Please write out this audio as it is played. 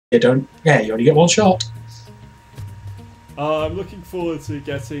You don't. Yeah, you only get one shot. I'm looking forward to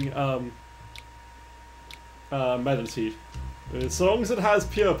getting Meditate. As long as it has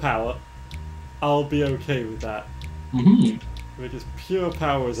pure power, I'll be okay with that. Because pure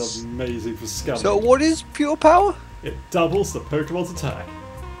power is amazing for scum. So what is pure power? It doubles the Pokemon's attack.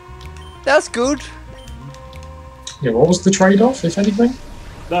 That's good. Yeah, what was the trade-off, if anything?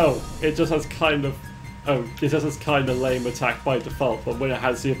 No, it just has kind of... Oh, it just has kind of lame attack by default, but when it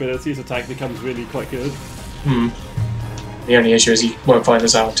has the ability, its attack becomes really quite good. The only issue is you won't find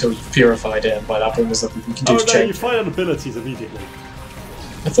this out until you've purified it, and by that point there's nothing you can do to change you find abilities immediately.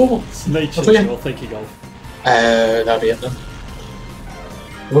 I thought... It's nature you're thinking of. That'll be it then.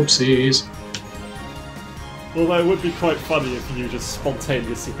 Whoopsies. Although it would be quite funny if you just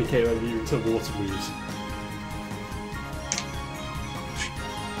spontaneously became immune to water moves.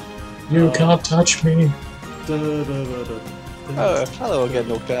 You can't touch me. Oh, hello again,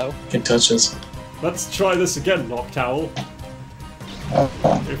 Noctowl. You can touch us. Let's try this again, Noctowl.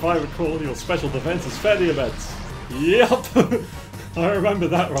 If I recall, your special defense is fairly immense. Yep! I remember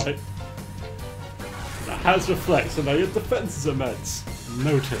that right. That has reflex, and now your defense is immense.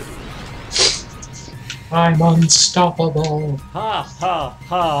 Noted. I'm unstoppable. Ha ha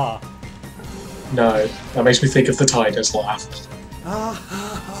ha! No, that makes me think of the Tiger's laugh.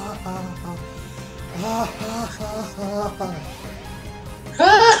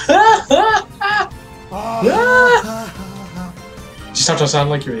 You just have to sound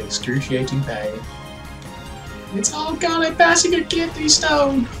like you're in excruciating pain. It's all gone, I'm passing a kidney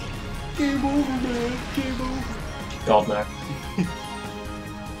stone! Game over, man. Game over. God, no.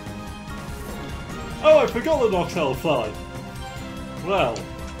 Oh, I forgot the Noctowl fly. Well,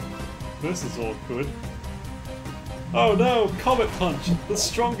 this is awkward. Oh no, Comet Punch, the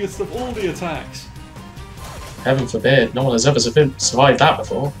strongest of all the attacks. Heaven forbid, no one has ever survived that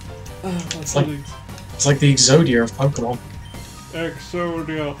before. It's like the Exodia of Pokemon.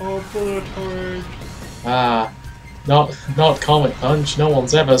 Exodia, obliterate. Ah, not Comet Punch, no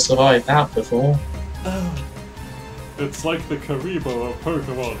one's ever survived that before. It's like the Karibo of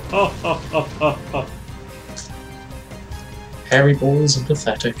Pokemon. Ha ha ha ha ha. Hairy balls and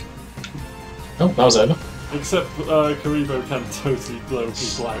pathetic. Oh, that was over. Except Karibo can totally blow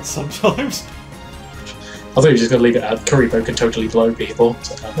people out sometimes. I thought you were just going to leave it at Karibo can totally blow people.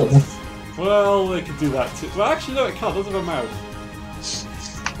 Well, they can do that too. Well, actually, no, it can't. It doesn't have a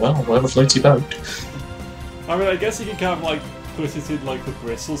mouth. Well, whatever floats your boat. I mean, I guess you can kind of like put it in like the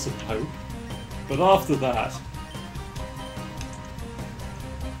bristles and poke. But after that,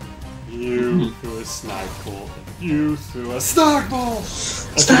 you threw a snag ball. You threw a snag ball!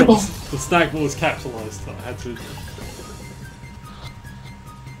 Snag ball! The snag ball was capitalized. I had to.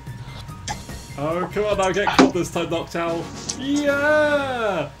 Oh, come on now, get caught this time, Noctowl.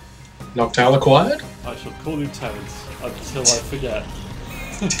 Yeah! Noctowl acquired? I shall call you Terrence until I forget.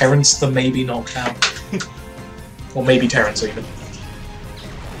 Terrence the maybe Noctowl. Or maybe Terrence even.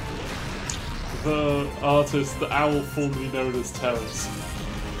 The artist, the owl formerly known as Terrence.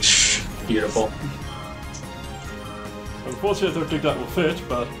 Beautiful. Unfortunately, I don't think that will fit,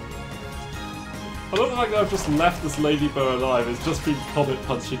 but I don't think I've just left this Ladybird alive. It's just been Comet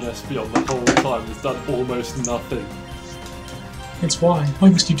punching Espeon the whole time. It's done almost nothing. It's why. Why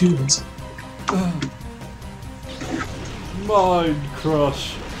must you do this? Mind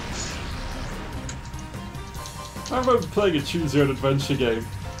Crush. I remember playing a Choose Your Own Adventure game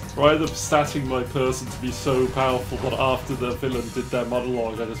where I ended up statting my person to be so powerful that after the villain did their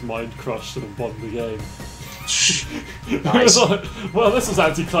monologue, I just Mind Crushed and won the game. Nice. Like, well, this was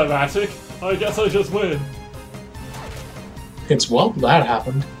anticlimactic. I guess I just win. It's well that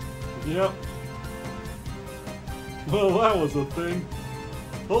happened. Yep. Well, that was a thing.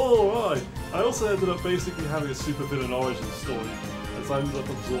 Alright. I also ended up basically having a supervillain origin story, as I ended up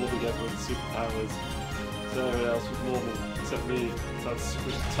absorbing everyone's superpowers. So everyone else was normal, except me, which had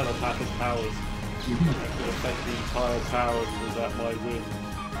super telepathic powers. I could affect the entire power and was at my whim.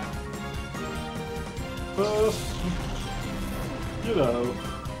 But, you know,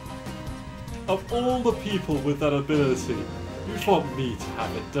 of all the people with that ability, you'd want me to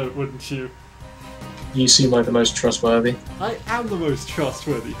have it, wouldn't you? You seem like the most trustworthy. I am the most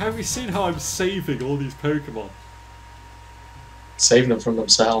trustworthy. Have you seen how I'm saving all these Pokemon? Saving them from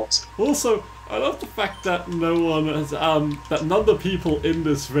themselves. Also, I love the fact that no one has, that none of the people in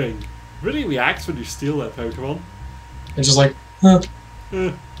this ring really react when you steal their Pokemon. They're just like, huh.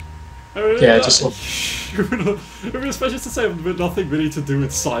 I mean, Yeah, just like... I mean, especially to say with nothing really to do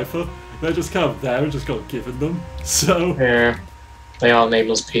with Cypher, they're just kind of there and just got given them. So Yeah, they are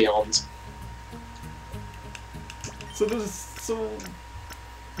nameless peons. so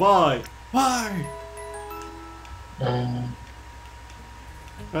Why? Why? Uh,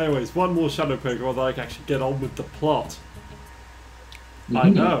 Anyways, one more Shadow Pokemon that I can actually get on with the plot. I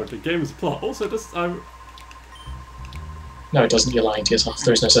know, the game is plot. Also, No, it doesn't. You're lying to yourself.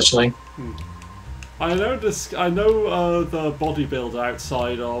 There is no such thing. I know this. I know the bodybuilder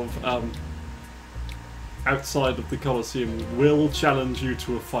outside of the Colosseum will challenge you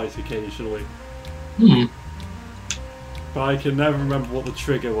to a fight occasionally. But I can never remember what the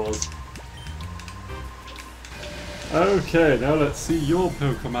trigger was. Okay, now let's see your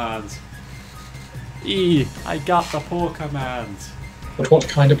Pokemons. I got the Pokemons. But what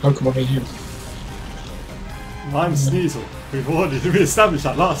kind of Pokemon are you? I'm Sneasel. We established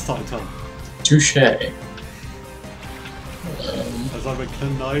that last time, Tom. Touche. As I'm a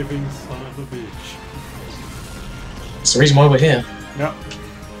conniving son of a bitch. That's the reason why we're here. Yep.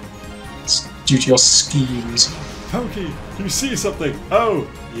 It's due to your schemes. Pokey, you see something? Oh,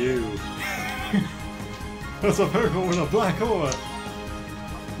 you. There's a Pokemon with a black aura.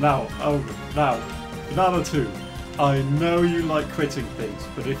 Now, Banana 2. I know you like critting things,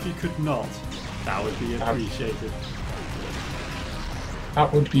 but if you could not, that would be appreciated.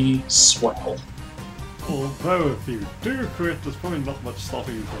 That would be swell. Although if you do crit, there's probably not much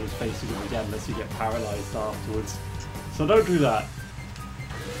stopping you from just facing him again unless you get paralysed afterwards. So don't do that.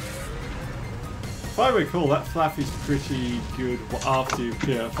 If I recall, that Flaffy's pretty good after you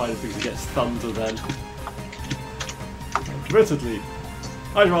purify things, it gets Thunder then. Admittedly,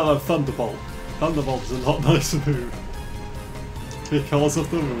 I'd rather have Thunderbolt. Thunderbolt is a lot nicer move. Because of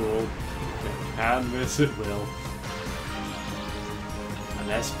the rule, it can miss it will. And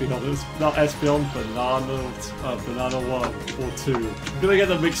Espeon is not Espeon, Banana 1 or 2. I'm gonna get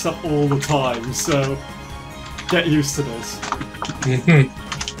them mixed up all the time, so get used to this.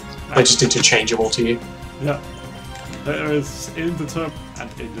 They just interchangeable to you. Yeah. There is indeterminate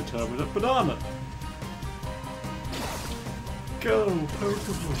and indeterminate banana. Go,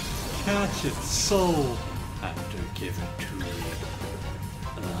 Pokemon, catch its soul and give it to me.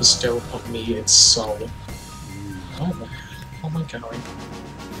 Bestow upon me its soul. How the hell am I going?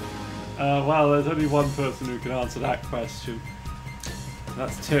 Well, there's only one person who can answer that question.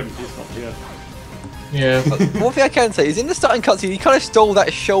 That's Tim, he's not here. Yeah. One thing I can say is in the starting cutscene, he kind of stole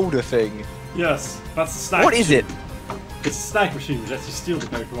that shoulder thing. Yes, that's the snag. What is it? It's a snag machine which lets you steal the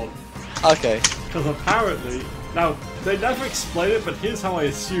Pokemon. Okay. Because apparently, now, they never explain it, but here's how I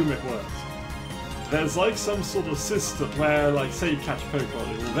assume it works. There's like some sort of system where, like, say you catch a Pokemon,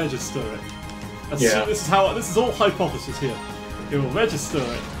 it will register it. Yeah. This is all hypothesis here. It will register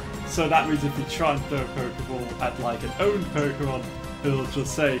it, so that means if you try and throw a Pokeball at like an owned Pokemon, it'll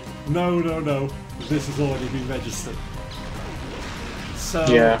just say, no, this has already been registered. So,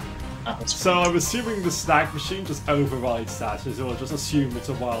 Yeah. So I'm assuming the snag machine just overrides that, so it'll just assume it's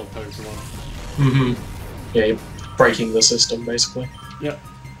a wild Pokemon. Yeah, you're breaking the system, basically. Yep.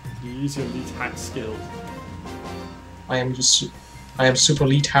 You use your elite hack skills. I am super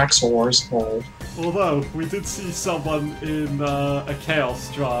elite hacksaws. Oh. Although, we did see someone in a Chaos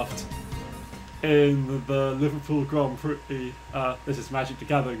draft in the Liverpool Grand Prix, this is Magic the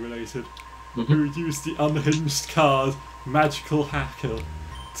Gathering related, who used the unhinged card Magical Hacker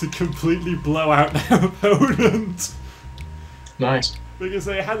to completely blow out their opponent. Nice. Because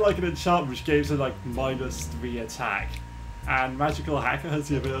they had like an enchantment which gave them like -3 attack. And Magical Hacker has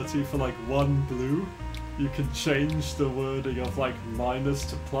the ability for like 1 blue. You can change the wording of like minus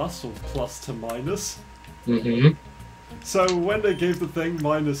to plus or plus to minus. So when they gave the thing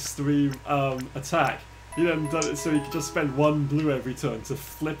 -3 attack, he then done it so he could just spend 1 blue every turn to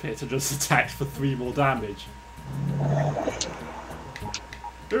flip it and just attack for 3 more damage.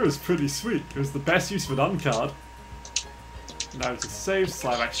 It was pretty sweet. It was the best use of an uncard. Now to save, so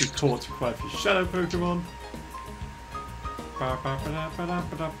I've actually caught quite a few shadow Pokemon.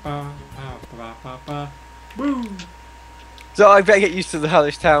 Woo! So I better get used to how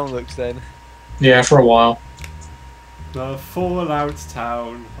this town looks then. Yeah, for a while. The Fallout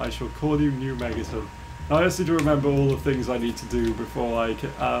Town. I shall call you New Megaton. Now I just need to remember all the things I need to do before I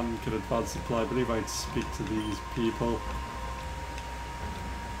can advance the play. I believe I need to speak to these people.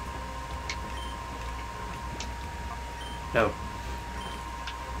 No.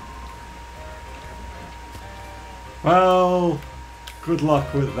 Well, good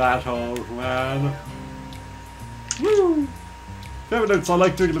luck with that, old man. Woo! Never noticed, I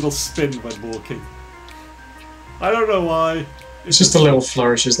like doing a little spin when walking. I don't know why. It's just the little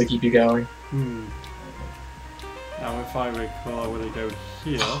flourishes that keep you going. Now, if I recall, I want to go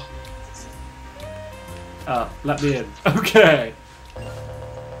here. Let me in. Okay.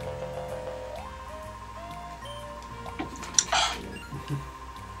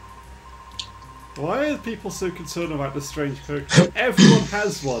 Why are people so concerned about this strange Pokemon? Everyone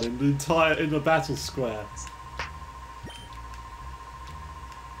has one in the battle square.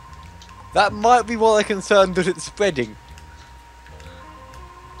 That might be why they're concerned that it's spreading.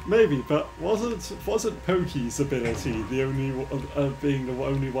 Maybe, but wasn't Pokey's ability the only being the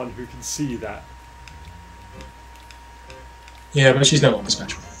only one who can see that? Yeah, but she's no longer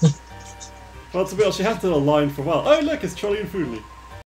special. Well, to be honest, she has to align for a while. Oh look, it's Trolley and Foodly.